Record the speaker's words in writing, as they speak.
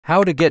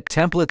How to get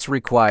templates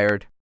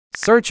required.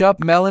 Search up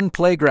Melon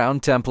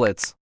Playground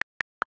templates.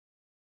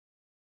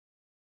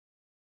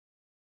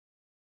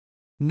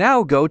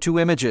 Now go to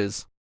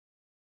Images.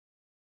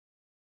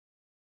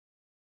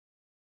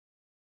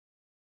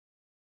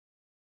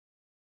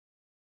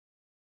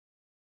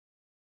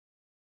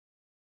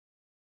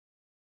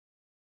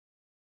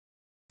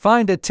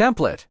 Find a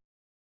template.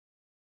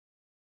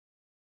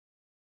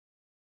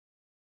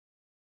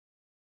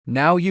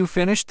 Now you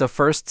finished the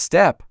first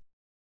step.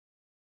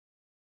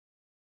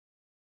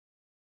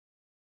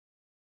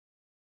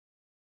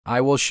 I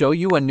will show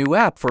you a new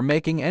app for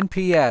making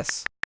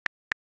NPS.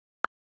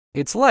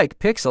 It's like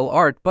pixel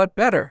art but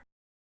better.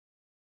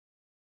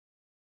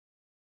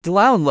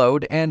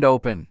 Download and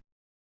open.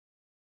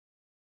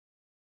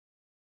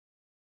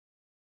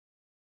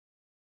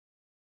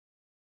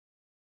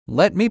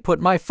 Let me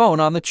put my phone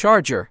on the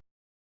charger.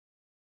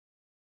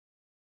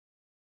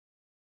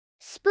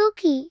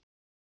 Spooky.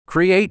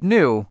 Create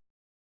new.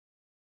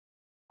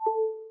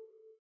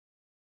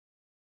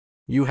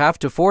 You have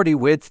to 40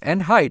 width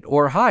and height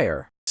or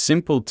higher.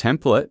 Simple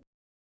template.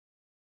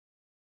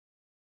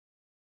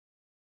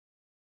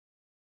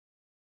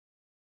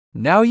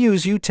 Now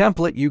use you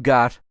template you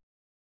got.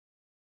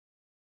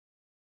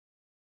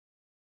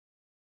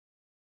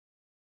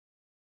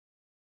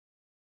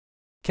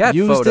 Cat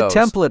use photos. the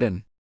template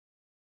in.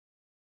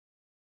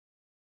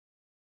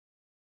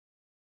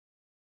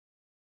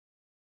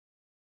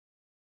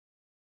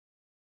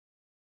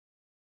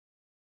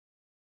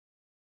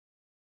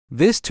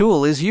 This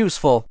tool is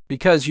useful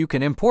because you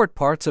can import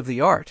parts of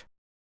the art.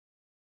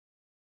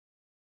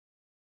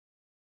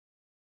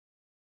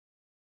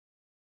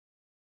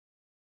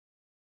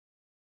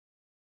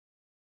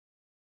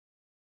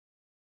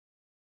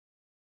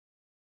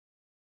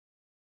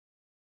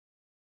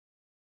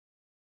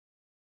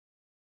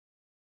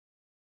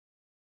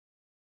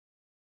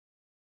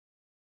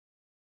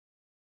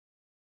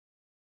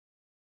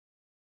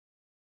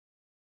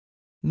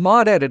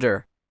 Mod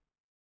editor.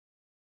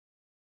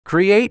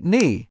 Create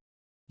NI.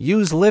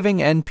 Use living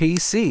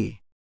NPC.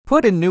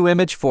 Put in new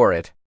image for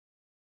it.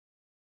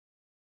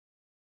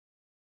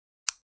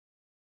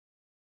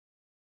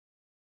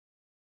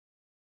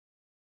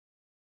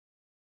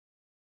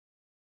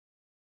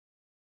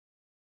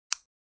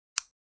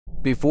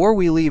 Before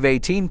we leave,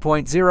 18.0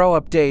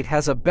 update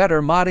has a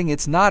better modding.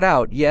 It's not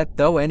out yet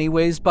though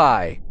anyways.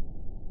 Bye.